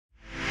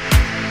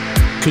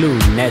Clue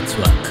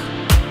Network.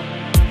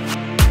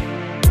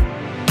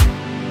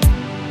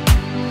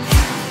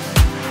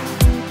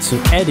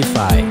 To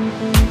edify,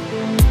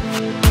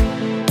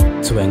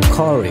 to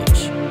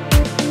encourage,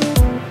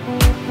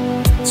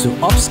 to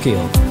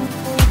upskill.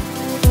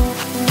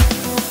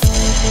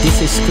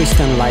 This is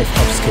Christian Life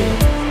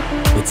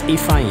Upskill with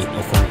Ifeanyi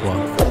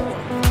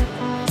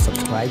Okonkwo.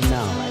 Subscribe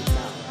now.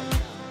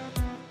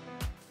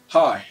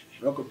 Hi,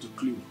 welcome to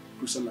Clue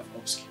Christian Life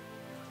Upskill.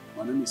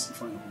 My name is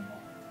Ifeanyi Okonkwo.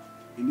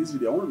 In this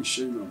video, I want to be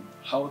sharing on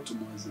how to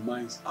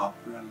maximize our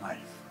prayer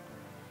life.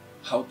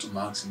 How to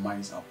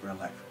maximize our prayer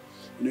life.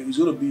 You know, it's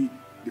going to be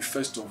the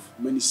first of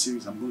many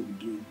series I'm going to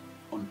be doing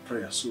on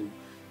prayer. So,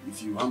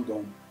 if you hang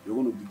on, you're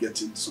going to be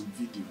getting some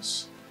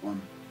videos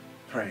on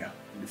prayer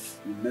in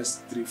the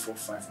next 3, 4,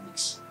 5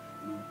 weeks.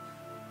 You know,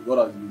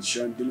 God has been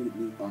sharing, dealing with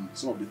me on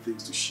some of the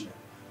things to share,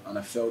 and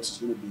I felt it's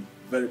going to be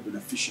very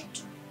beneficial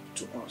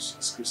to us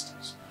as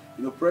Christians.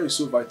 You know, prayer is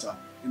so vital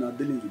in our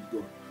dealing with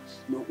God.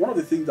 You know, one of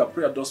the things that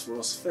prayer does for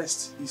us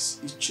first is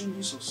it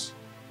changes us.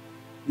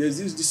 There's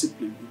this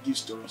discipline it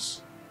gives to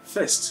us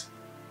first,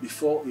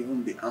 before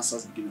even the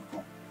answers begin to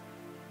come.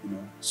 You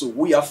know, so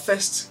we are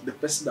first the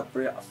person that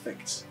prayer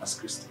affects as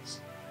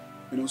Christians.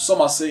 You know,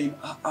 some are saying,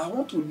 I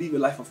want to live a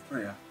life of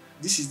prayer.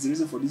 This is the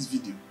reason for this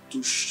video,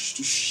 to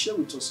share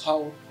with us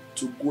how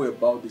to go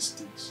about these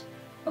things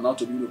and how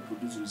to be able to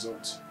produce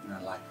results in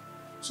our life.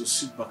 So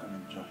sit back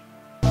and enjoy.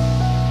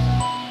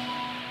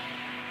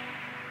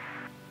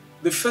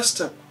 The first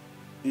step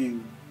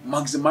in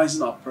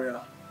maximizing our prayer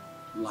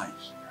life,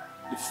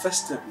 the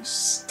first step is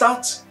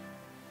start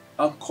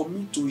and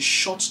commit to a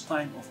short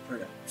time of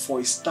prayer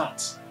for a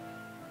start.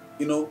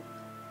 You know,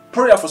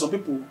 prayer for some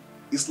people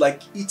is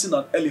like eating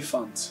an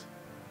elephant.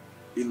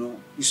 You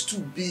know, it's too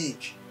big.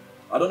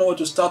 I don't know where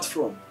to start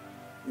from.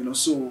 You know,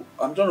 so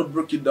I'm trying to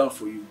break it down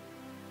for you.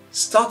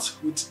 Start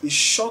with a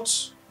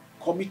short,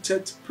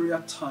 committed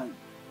prayer time.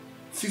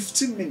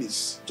 15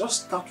 minutes.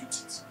 Just start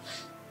with it.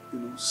 You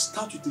know,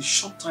 start with a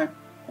short time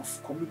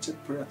of committed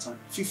prayer time.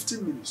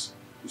 15 minutes.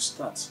 You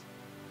start.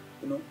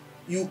 You know,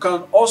 you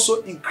can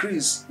also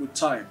increase with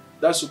time.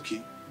 That's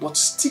okay. But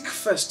stick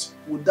first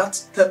with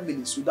that 10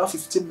 minutes, with that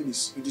 15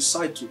 minutes. You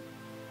decide to,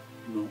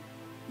 you know,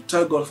 you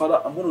tell God,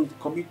 Father, I'm going to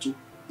commit to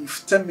a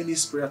 10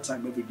 minutes prayer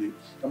time every day.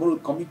 I'm going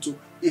to commit to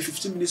a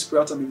 15 minutes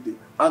prayer time every day.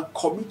 And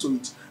commit to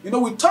it. You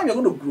know, with time, you're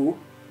going to grow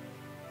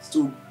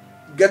to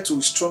get to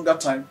a stronger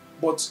time.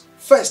 But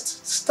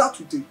first, start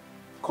with a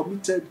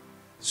committed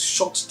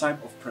short time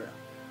of prayer.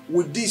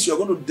 With this, you're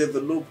going to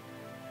develop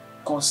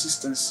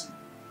consistency.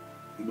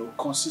 You know,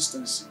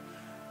 consistency.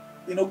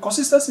 You know,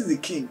 consistency is the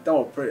key in time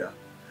of prayer.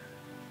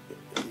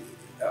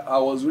 I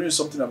was reading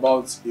something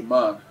about a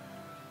man,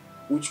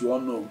 which we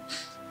all know,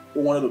 who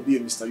wanted to be a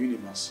Mr.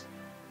 Universe.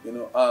 You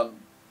know, and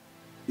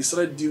he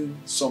started doing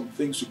some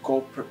things we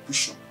call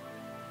push-up.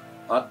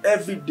 And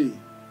every day,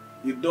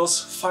 he does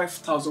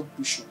 5,000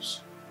 push-ups.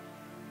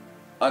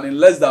 And in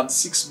less than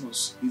 6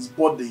 months, his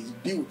body, his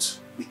build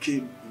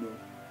became, you know,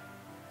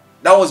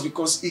 that was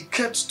because he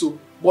kept to,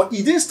 but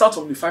he didn't start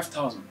from the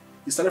 5,000.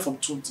 He started from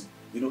 20,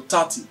 you know,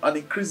 30, and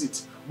increased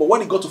it. But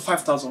when he got to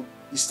 5,000,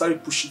 he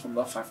started pushing from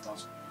that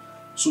 5,000.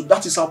 So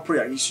that is how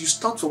prayer is. You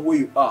start from where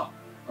you are,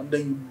 and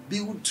then you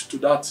build to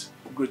that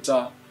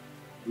greater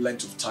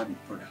length of time in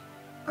prayer.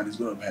 And it's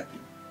going to help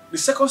you. The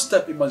second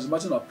step in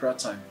maximizing our prayer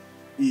time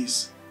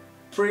is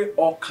pray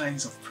all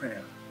kinds of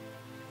prayer.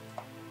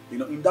 You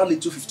know, in that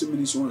little 15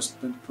 minutes you want to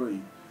spend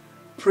praying,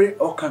 pray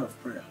all kinds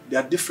of prayer.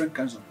 There are different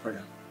kinds of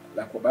prayer,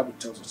 like what the Bible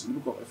tells us. In the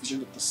book of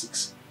Ephesians chapter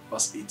 6,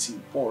 verse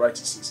 18, Paul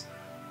writes, it says,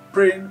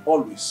 praying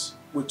always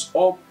with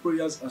all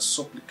prayers and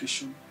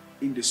supplication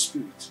in the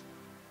Spirit,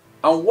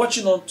 and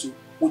watching unto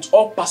with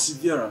all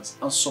perseverance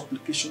and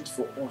supplication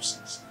for all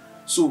sins.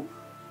 So,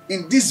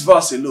 in this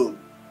verse alone,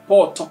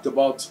 Paul talked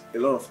about a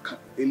lot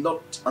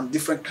and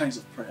different kinds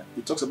of prayer.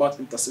 He talks about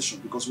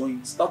intercession, because when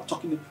you start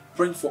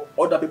praying for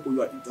other people,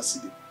 you are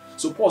interceding.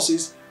 So Paul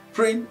says,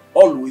 praying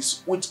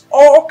always with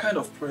all kind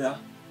of prayer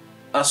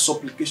and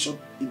supplication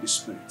in the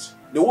Spirit.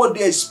 The word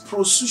there is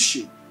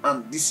prosuche,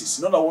 and this is,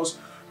 in other words,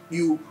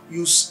 you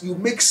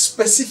make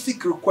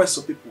specific requests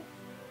of people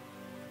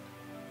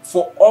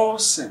for all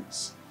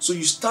sins. So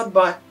you start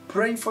by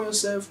praying for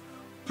yourself,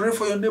 pray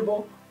for your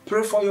neighbor,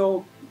 pray for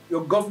your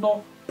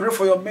governor, pray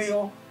for your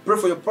mayor, pray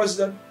for your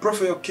president, pray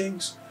for your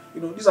kings.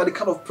 You know, these are the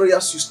kind of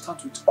prayers you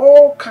start with.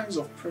 All kinds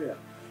of prayer.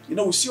 You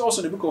know, we see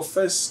also in the book of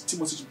 1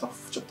 Timothy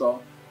chapter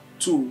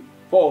 2,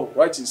 Paul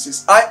writes and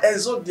says, I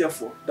exhort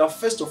therefore that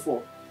first of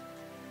all,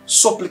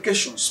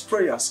 supplications,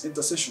 prayers,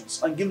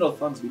 intercessions, and giving of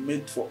thanks be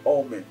made for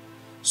all men.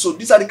 So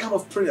these are the kind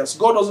of prayers.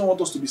 God doesn't want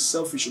us to be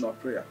selfish in our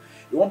prayer.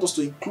 He wants us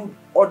to include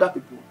other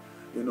people.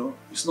 You know,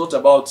 it's not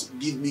about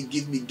give me,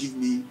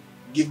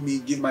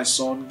 give my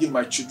son, give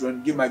my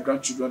children, give my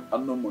grandchildren,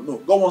 and no more. No,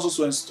 God wants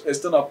us to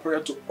extend our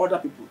prayer to other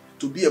people,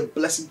 to be a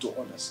blessing to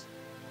others.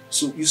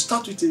 So you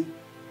start with a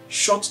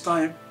short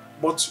time,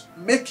 but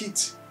make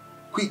it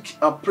quick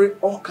and pray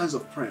all kinds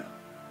of prayer.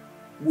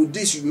 With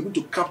this, you'll be able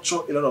to capture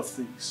a lot of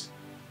things.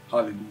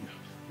 Hallelujah.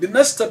 The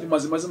next step in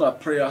maximizing our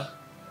prayer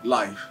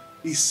life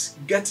is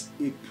get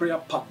a prayer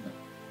partner.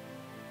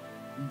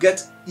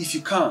 If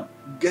you can,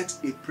 get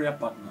a prayer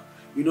partner.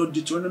 You know,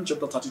 Deuteronomy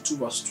chapter 32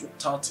 verse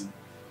 30,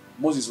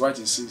 Moses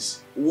writing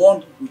says,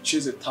 one will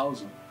chase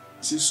 1,000. It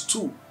says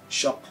two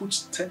shall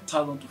put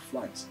 10,000 to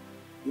flight.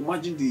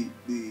 Imagine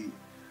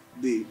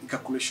the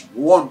calculation.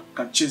 One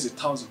can chase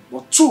 1,000,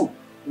 but two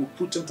will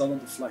put 10,000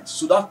 to flight.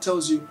 So that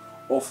tells you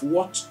of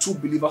what two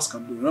believers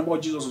can do. Remember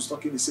what Jesus was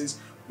talking? He says,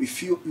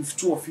 if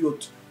two or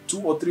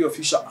three of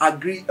you shall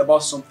agree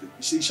about something,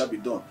 he says it shall be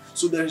done.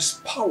 So there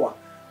is power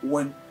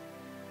when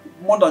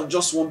more than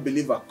just one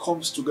believer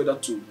comes together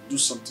to do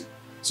something.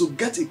 So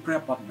get a prayer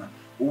partner.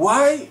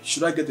 Why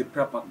should I get a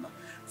prayer partner?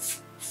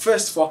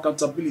 First, for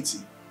accountability.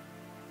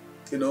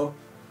 You know,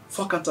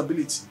 for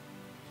accountability.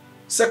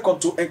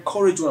 Second, to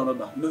encourage one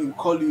another. You know, he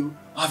call you,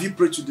 have you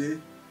prayed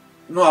today?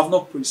 No, I have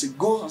not prayed. Say,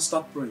 go and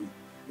start praying.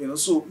 You know,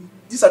 so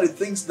these are the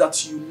things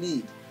that you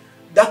need.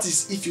 That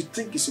is if you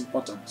think it's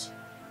important.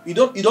 You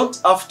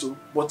don't have to,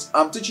 but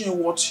I'm teaching you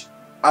what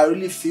I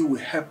really feel will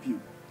help you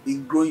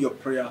in growing your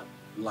prayer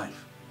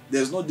life.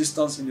 There's no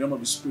distance in the realm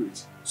of the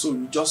spirit. So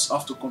you just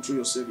have to control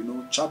yourself, you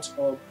know, chat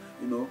up,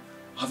 you know,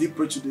 have you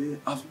prayed today?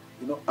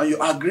 And you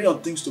agree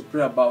on things to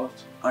pray about,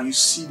 and you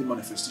see the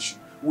manifestation.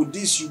 With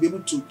this, you'll be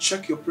able to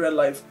check your prayer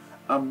life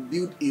and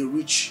build a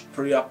rich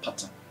prayer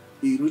pattern,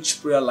 a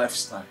rich prayer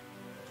lifestyle.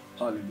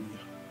 Hallelujah.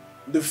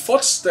 The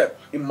fourth step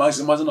in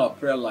maximizing our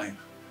prayer life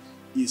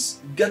is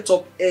get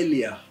up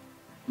earlier.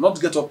 Not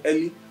get up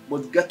early,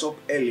 but get up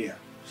earlier.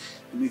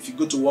 And if you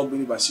go to work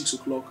maybe by 6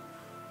 o'clock,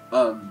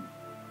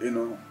 you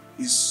know,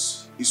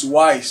 it's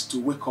wise to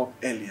wake up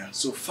earlier.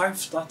 So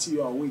 5:30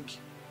 you are awake.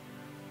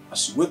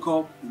 As you wake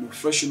up, you know,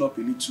 freshen up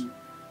a little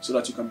so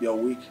that you can be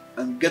awake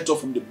and get up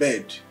from the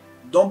bed.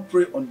 Don't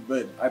pray on the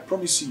bed. I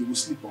promise you will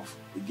sleep off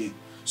again.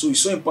 So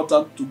it's so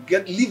important to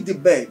leave the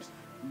bed,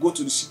 go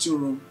to the sitting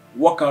room,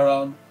 walk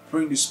around,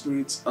 pray in the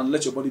spirit, and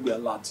let your body be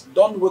alert.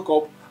 Don't wake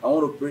up, I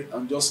want to pray,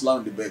 and just lie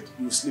on the bed.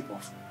 You will sleep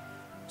off.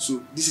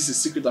 So this is a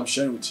secret I'm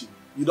sharing with you.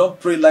 You don't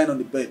pray lying on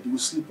the bed, you will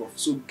sleep off.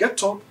 So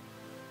get up,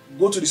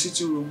 go to the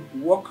sitting room,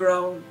 walk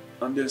around,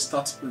 and then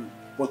start praying.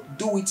 But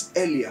do it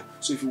earlier.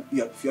 So if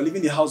you're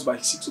leaving the house by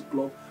 6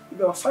 o'clock,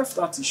 maybe about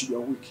 5:30 you should be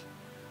awake.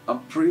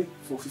 And pray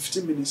for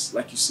 15 minutes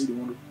like you said you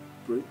want to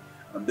pray.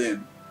 And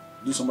then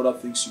do some other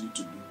things you need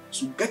to do.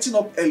 So getting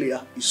up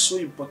earlier is so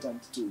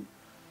important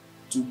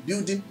to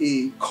building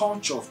a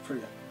culture of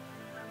prayer.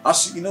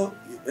 As you know,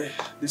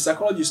 the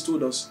psychologist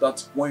told us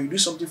that when you do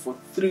something for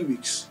 3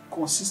 weeks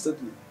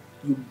consistently,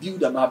 you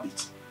build an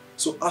habit.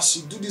 So as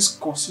you do this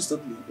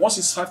consistently, once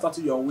it's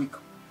 5:30 you're awake,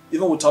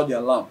 even without the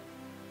alarm.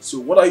 So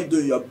what are you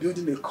doing? You are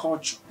building a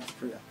culture of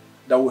prayer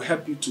that will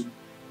help you to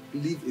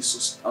live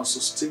and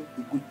sustain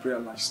a good prayer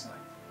lifestyle.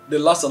 The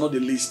last and not the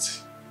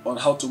least on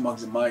how to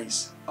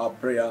maximize our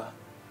prayer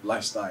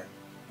lifestyle,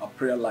 our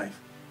prayer life,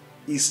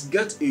 is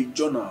get a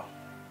journal.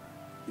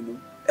 You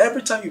know,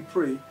 every time you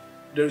pray,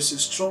 there is a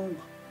strong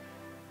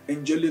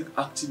angelic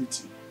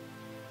activity.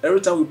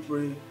 Every time we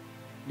pray,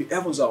 the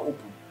heavens are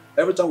open.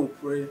 Every time we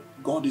pray,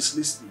 God is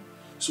listening.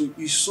 So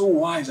it's so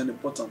wise and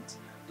important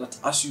that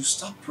as you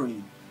start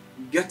praying,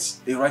 get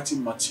a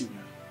writing material.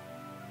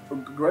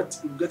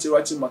 Get a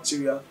writing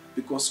material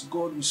because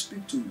God will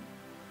speak to you.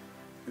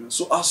 You know,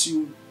 so as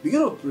you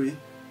begin to pray,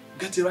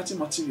 get a writing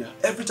material.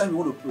 Every time you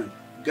want to pray,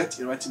 get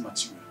a writing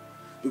material.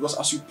 Because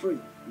as you pray,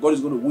 God is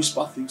going to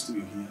whisper things to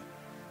your ear.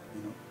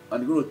 You know,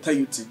 and He's going to tell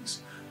you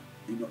things.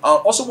 You know,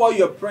 and also while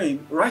you're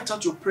praying, write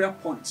out your prayer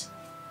point.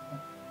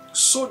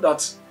 So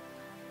that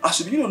as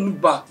you begin to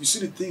look back, you see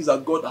the things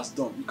that God has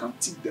done. You can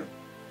tick them.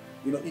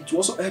 You know, it will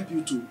also help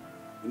you to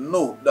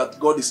know that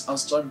God is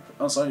answering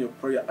your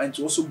prayer, and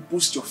to also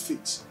boost your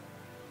faith,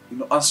 you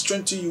know, and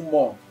strengthen you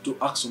more to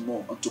ask for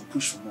more and to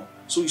push for more.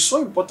 So it's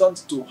so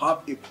important to have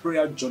a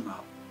prayer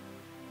journal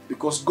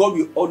because God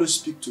will always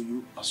speak to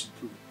you as you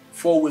pray.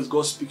 4 ways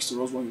God speaks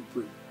to us when we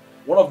pray.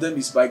 One of them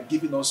is by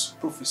giving us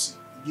prophecy,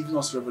 giving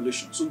us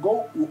revelation. So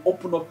God will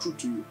open up truth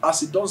to you.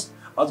 As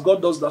God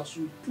does that,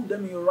 you put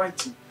them in your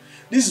writing.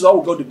 This is how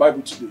we got the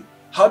Bible today.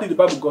 How did the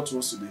Bible got to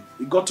us today?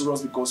 It got to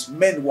us because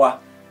men were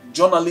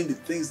journaling the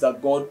things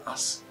that God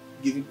has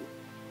given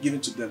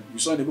to them. You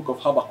saw in the book of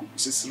Habakkuk, it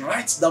says,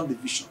 write down the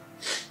vision.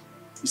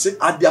 He said,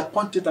 at the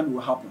appointed time it will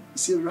happen. He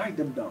said, write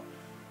them down.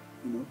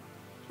 You know,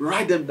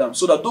 write them down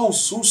so that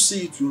those who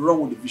see it will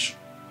run with the vision.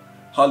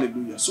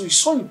 Hallelujah. So it's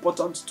so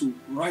important to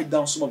write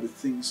down some of the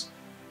things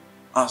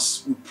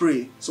as we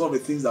pray, some of the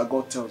things that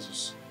God tells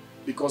us.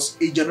 Because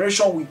a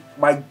generation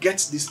might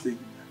get this thing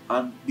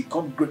and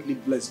become greatly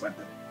blessed by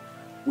them.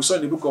 We saw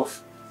in the book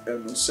of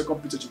 2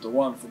 Peter chapter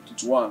 1 from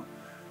 21,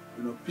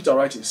 you know, Peter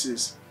writing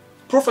says,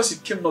 prophecy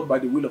came not by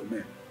the will of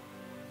men.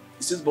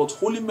 He says, but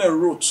holy men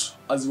wrote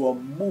as they were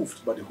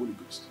moved by the Holy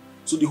Ghost.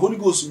 So the Holy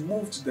Ghost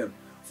moved them.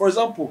 For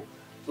example,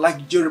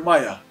 like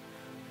Jeremiah.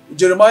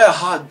 Jeremiah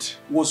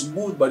was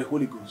moved by the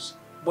Holy Ghost.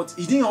 But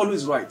he didn't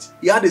always write.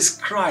 He had a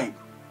scribe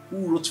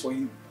who wrote for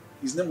him.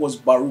 His name was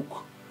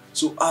Baruch.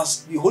 So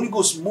as the Holy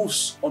Ghost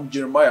moves on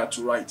Jeremiah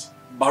to write,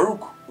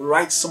 Baruch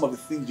writes some of the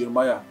things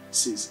Jeremiah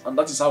says. And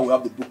that is how we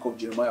have the book of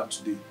Jeremiah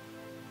today.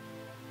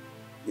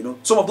 You know,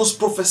 some of those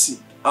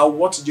prophecies are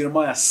what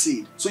Jeremiah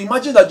said. So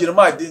imagine that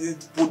Jeremiah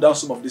didn't put down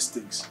some of these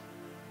things.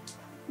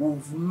 We'll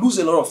lose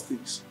a lot of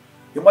things.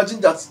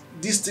 Imagine that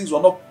these things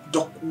were not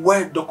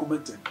well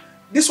documented.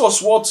 This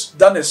was what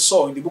Daniel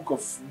saw in the book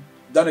of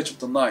Daniel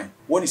chapter 9,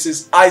 when he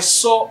says, I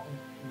saw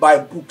by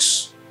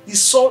books. He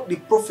saw the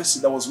prophecy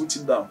that was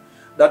written down,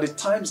 that the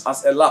times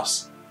has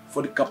elapsed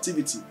for the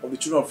captivity of the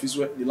children of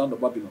Israel in the land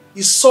of Babylon.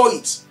 He saw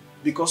it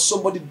because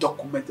somebody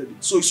documented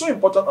it. So it's so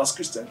important as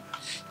Christians,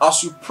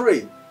 as you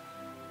pray,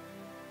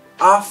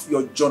 have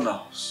your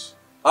journals,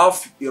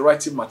 have your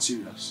writing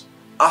materials.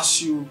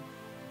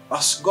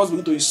 As God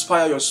begin to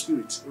inspire your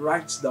spirit,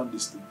 write down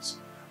these things.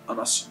 And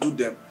as you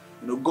do them,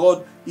 you know,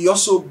 God, He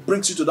also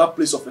brings you to that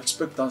place of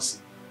expectancy.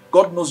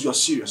 God knows you're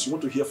serious. You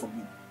want to hear from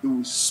Him. He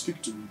will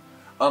speak to you.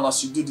 And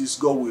as you do this,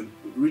 God will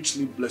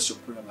richly bless your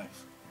prayer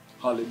life.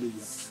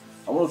 Hallelujah.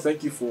 I want to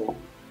thank you for,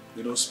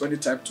 spending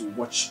time to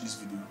watch this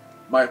video.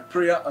 My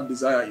prayer and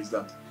desire is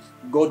that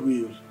God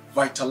will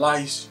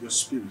vitalize your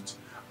spirit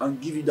and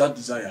give you that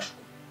desire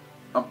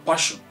and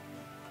passion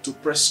to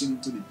press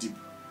into the deep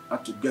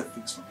and to get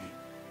things from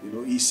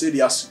Him. He said He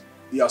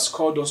has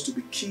called us to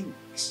be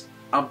kings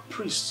and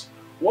priests.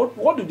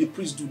 What do the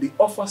priests do? They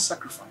offer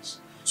sacrifice.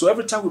 So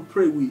every time we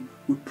pray, we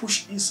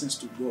push incense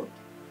to God.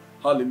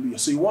 Hallelujah.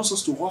 So He wants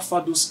us to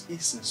offer those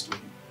incense to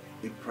Him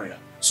in prayer.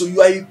 So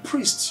you are a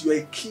priest, you are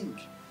a king.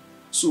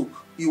 So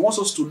He wants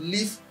us to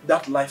live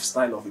that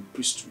lifestyle of a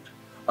priesthood.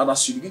 And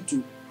as you begin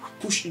to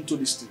push into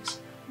these things,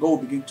 God will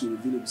begin to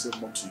reveal Himself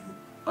more to you.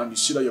 And you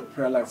see that your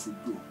prayer life will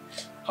grow.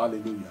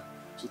 Hallelujah.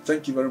 So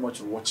thank you very much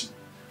for watching.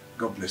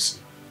 God bless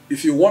you.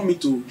 If you want me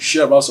to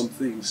share about some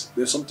things,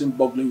 there's something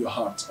bubbling your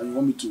heart, and you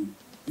want me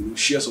to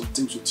share some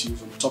things with you,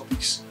 some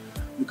topics,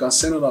 you can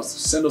send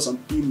us an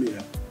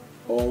email,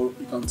 or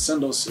you can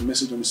send us a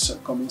message on the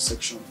comment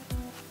section.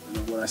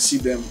 And when I see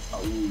them,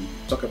 I will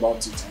talk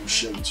about it and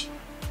share with you.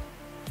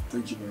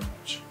 Thank you very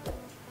much.